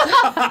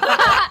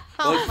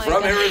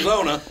 From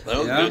Arizona. That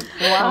was good.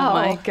 Wow. Oh,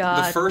 my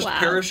God. The first Wow.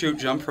 parachute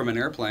jump from an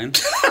airplane.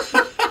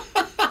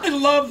 I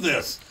love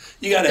this.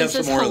 You got to have This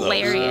some is more of those.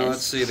 hilarious.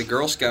 Let's see. The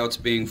Girl Scouts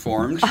being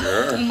formed.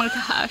 Sure. Oh my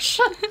gosh.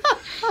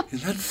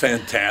 Isn't that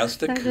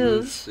fantastic?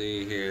 Let's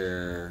see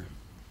here.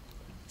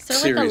 Is there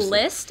like Seriously. a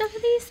list of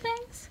these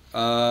things?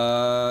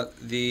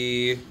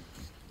 The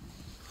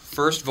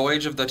first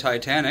voyage of the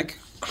Titanic.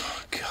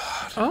 Oh,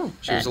 God. Oh.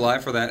 She was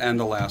alive for that and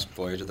the last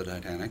voyage of the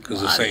Titanic. It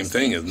was the same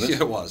thing, isn't it? Yeah,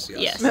 it was,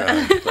 yes.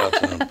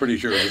 Yes. I'm pretty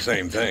sure it was the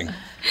same thing.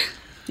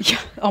 Yeah.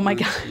 Oh my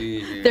God. See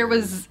here.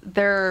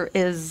 There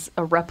is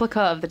a replica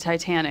of the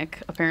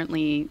Titanic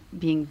apparently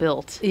being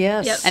built.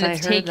 Yes, Yep. And I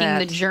it's heard taking that.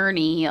 the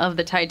journey of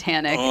the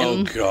Titanic. Oh,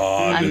 and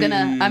God. I'm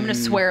gonna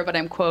swear, but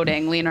I'm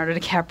quoting. Leonardo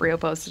DiCaprio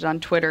posted on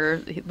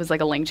Twitter. It was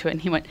like a link to it,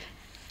 and he went,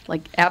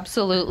 like,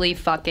 absolutely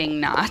fucking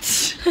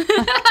not.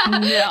 No.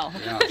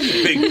 Yeah.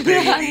 Big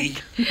baby.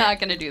 Not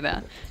gonna do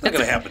that. It's not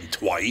going to happen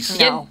twice.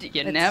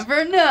 You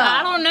never know.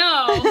 I don't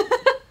know.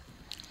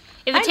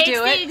 If it I'd takes do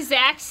the it.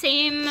 exact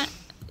same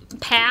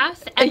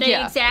path at the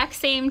Yeah. exact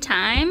same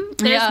time,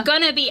 there's Yeah.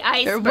 gonna be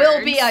icebergs. There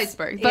will be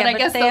icebergs, but Yeah, I but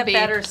guess they they'll have be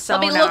better they'll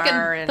be sonar looking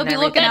and they'll be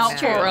looking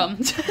out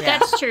everything. for them.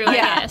 That's true, I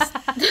guess.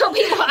 They'll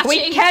be watching.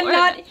 We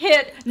cannot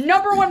hit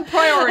number one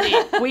priority.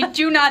 We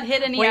do not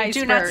hit any We icebergs.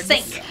 do not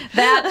sink.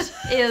 That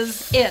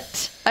is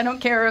it. I don't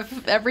care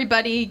if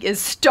everybody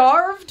is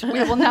starved. We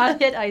will not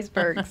hit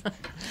icebergs.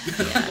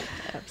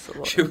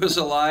 Absolutely. She was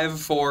alive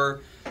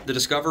for the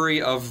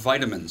discovery of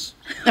vitamins.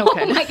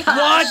 Okay. Oh my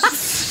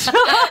gosh.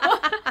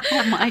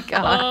 Oh my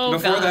God. Oh,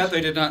 Before God. that,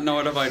 they did not know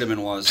what a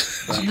vitamin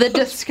was. But The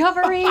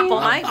discovery. Well,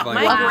 my Wow.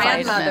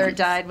 grandmother Vitamins.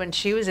 died when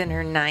she was in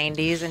her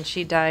 90s, and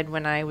she died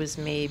when I was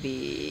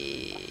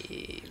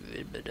maybe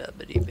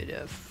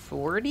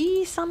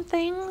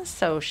 40-something.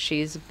 So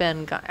she's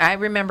been gone. I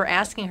remember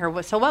asking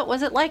her, so what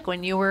was it like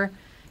when you were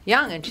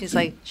young? And she's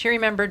like, she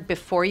remembered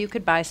before you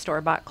could buy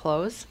store-bought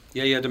clothes.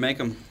 yeah, you had to make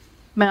them.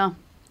 No.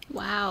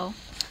 Wow.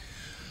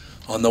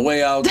 On the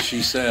way out,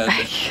 she said,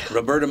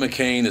 Roberta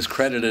McCain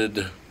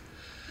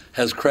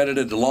has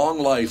credited long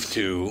life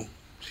to,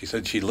 she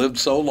said she lived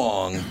so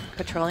long.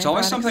 Petroleum It's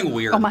always products. something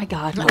weird. Oh my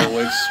God. Oh,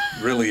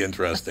 it's really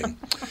interesting.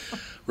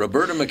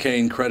 Roberta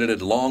McCain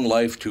credited long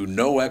life to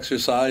no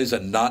exercise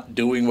and not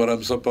doing what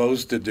I'm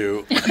supposed to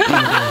do.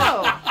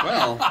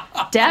 Well,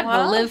 Dad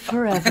will live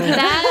forever.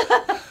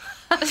 That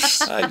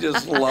I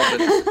just love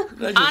it.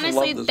 I just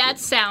honestly, love this that one.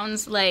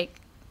 sounds like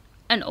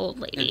an old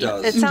lady. it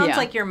does. It sounds Yeah.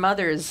 like your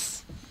mother's.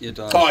 It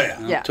does. Oh,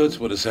 yeah. Yeah. Toots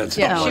would have said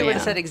something. Yeah, she Oh, would yeah.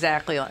 have said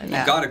exactly like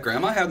that. God, if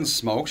Grandma hadn't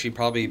smoked, she'd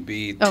probably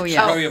be. Oh, yeah.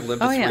 She'd probably have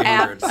lived to Oh, yeah.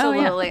 300.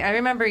 Absolutely. I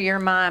remember your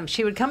mom,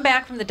 she would come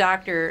back from the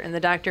doctor, and the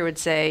doctor would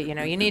say, you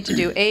know, you need to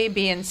do A,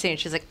 B, and C. And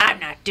she's like, I'm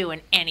not doing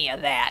any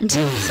of that.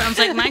 Sounds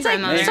like my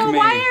grandmother. So me.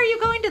 why are you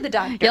going to the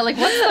doctor? Yeah, like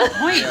what's the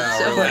point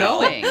Yeah, of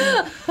really.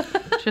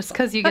 going? Just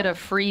because you get a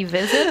free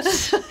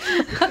visit?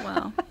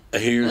 Wow.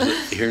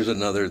 Here's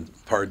another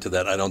part to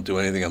that. I don't do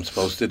anything I'm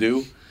supposed to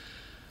do.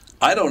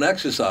 I don't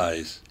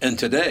exercise, and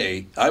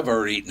today I've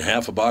already eaten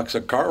half a box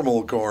of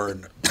caramel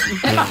corn.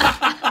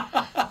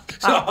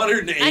 It's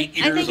 108 I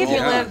years think if old.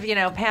 you live, you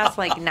know, past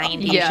like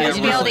 90, Yeah, you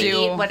should be able to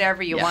really. eat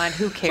whatever you want.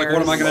 Who It's cares? like,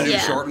 what am I going to do? Yeah.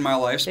 Shorten my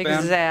lifespan?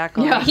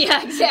 Exactly. Yeah.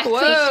 Yeah, exactly.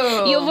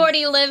 Whoa. You've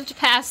already lived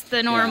past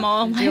the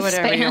normal lifespan. Do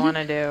whatever you want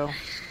to do.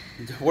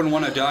 Wouldn't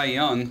want to die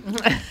young.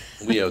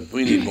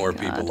 We need more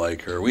people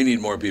like her. We need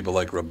more people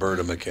like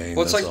Roberta McCain.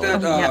 Well, it's that's like all.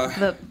 that.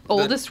 The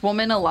oldest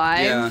woman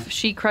alive, Yeah.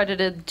 she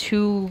credited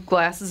 2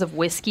 glasses of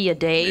whiskey a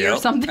day or Yep.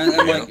 something. and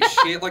like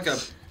she ate like a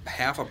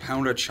half a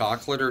pound of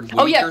chocolate or week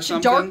Oh yeah, or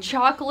something. dark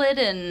chocolate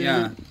and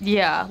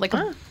like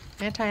a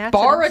Antioxidants.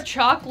 bar of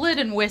chocolate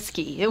and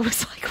whiskey. It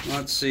was like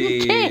Let's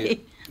see. Okay.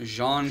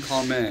 Jean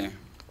Calmet.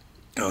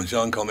 Oh,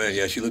 Jean Calment.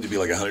 Yeah, she lived to be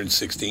like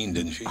 116,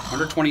 didn't she?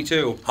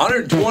 122.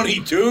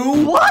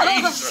 122?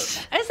 What? Jesus.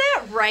 Is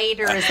that right,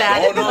 or is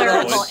that a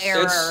clerical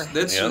error?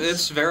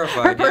 It's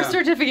verified. Her birth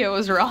certificate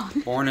was wrong.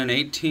 Born in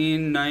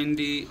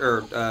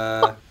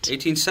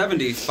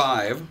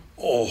 1875.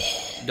 Oh.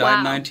 Died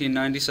in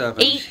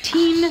 1997.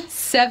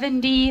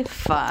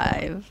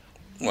 1875.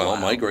 Well,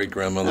 my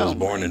great-grandmother was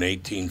born in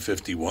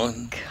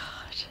 1851. God.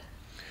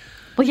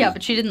 Well, yeah,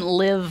 but she didn't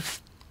live.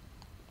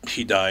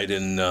 She died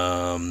in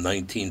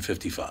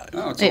 1955.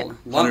 Oh, it's a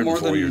lot more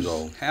than years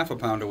old. half a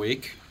pound a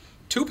week.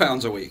 2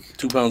 pounds a week.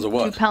 2 pounds of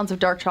what? 2 pounds of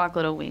dark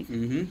chocolate a week.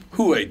 Mm-hmm.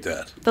 Who ate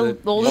that? The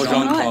oldest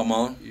Jean one.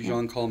 Calment?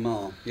 Jean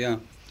Calment, yeah.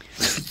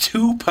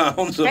 2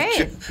 pounds of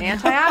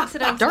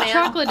antioxidants. Dark man.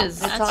 chocolate is.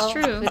 That's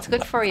true. It's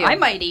good for you. I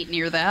might eat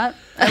near that.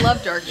 I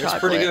love dark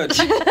chocolate. It's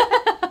pretty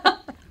good.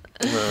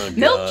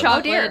 Milk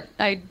chocolate.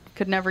 I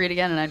could never eat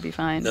again, and I'd be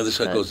fine. No, this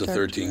one goes to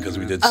 13 because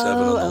we did 7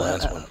 on the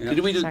last one. Yeah. Did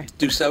we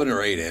do 7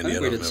 or 8, Andy? I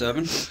think we did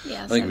 7.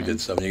 Yeah, I think we did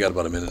 7. You got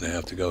about a minute and a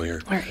half to go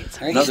here. All right.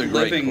 Sorry. Another Oldest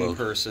great living quote.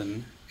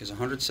 person is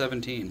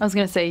 117. I was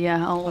gonna say,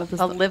 yeah, a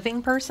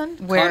living person?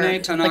 Where,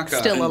 Kane Tanaka. like,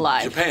 still In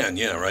alive. Japan,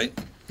 yeah, right?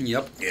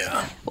 Yep.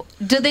 Yeah.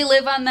 Do they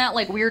live on that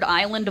like weird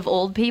island of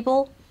old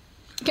people?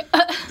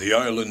 The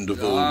island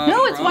of old.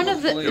 No, it's one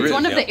of the probably. it's There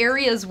one is, of the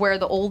areas where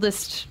the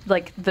oldest,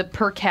 like the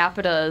per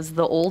capita is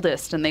the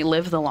oldest, and they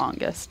live the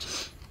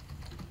longest.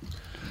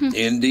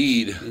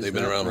 Indeed. Is They've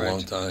been that around a long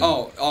correct? time.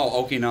 Oh,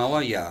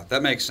 Okinawa? Yeah,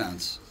 that makes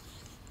sense.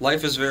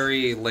 Life is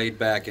very laid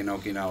back in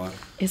Okinawa.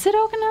 Is it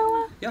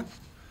Okinawa? Yeah.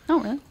 Oh,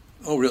 really?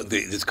 Oh, really?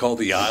 It's called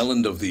the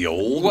island of the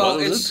old? Well,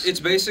 What is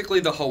it's basically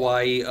the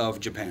Hawaii of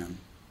Japan.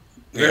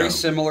 Very Yeah.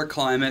 similar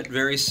climate,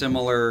 very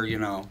similar,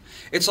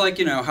 It's like,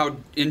 how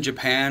in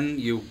Japan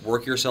you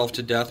work yourself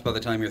to death by the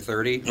time you're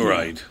 30.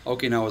 Right.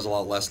 Okinawa is a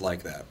lot less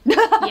like that.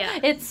 Yeah.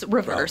 It's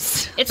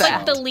reverse. It's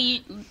fact. like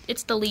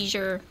the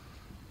leisure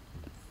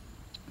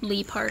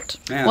Lee part.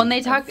 Man, When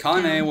they talk-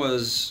 Kane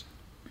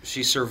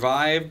she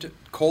survived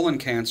colon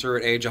cancer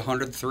at age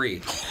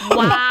 103.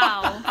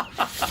 Wow.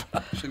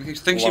 She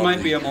thinks she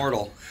might be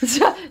immortal.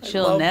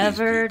 She'll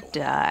never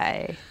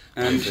die.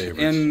 And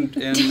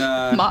in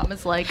Mom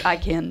is like, I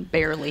can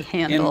barely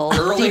handle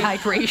early-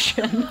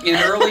 dehydration. in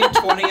early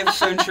 20th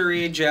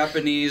century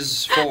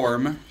Japanese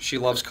form, she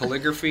loves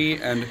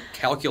calligraphy and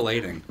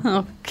calculating.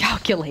 Oh,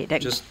 calculating.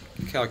 Just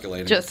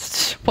calculating.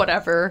 Just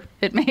whatever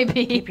it may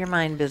be. Keep your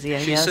mind busy, I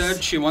She guess.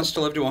 said she wants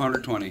to live to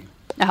 120.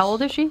 How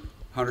old is she?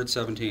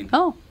 117.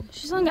 Oh.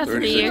 She's only got 3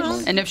 36 years.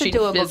 months. And if It's a she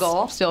doable is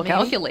goal, still maybe.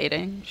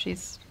 calculating,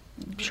 she's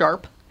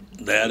sharp.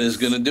 That is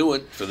going to do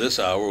it for this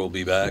hour. We'll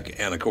be back.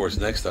 And, of course,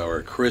 next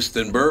hour,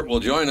 Kristen Burt will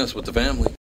join us with the family.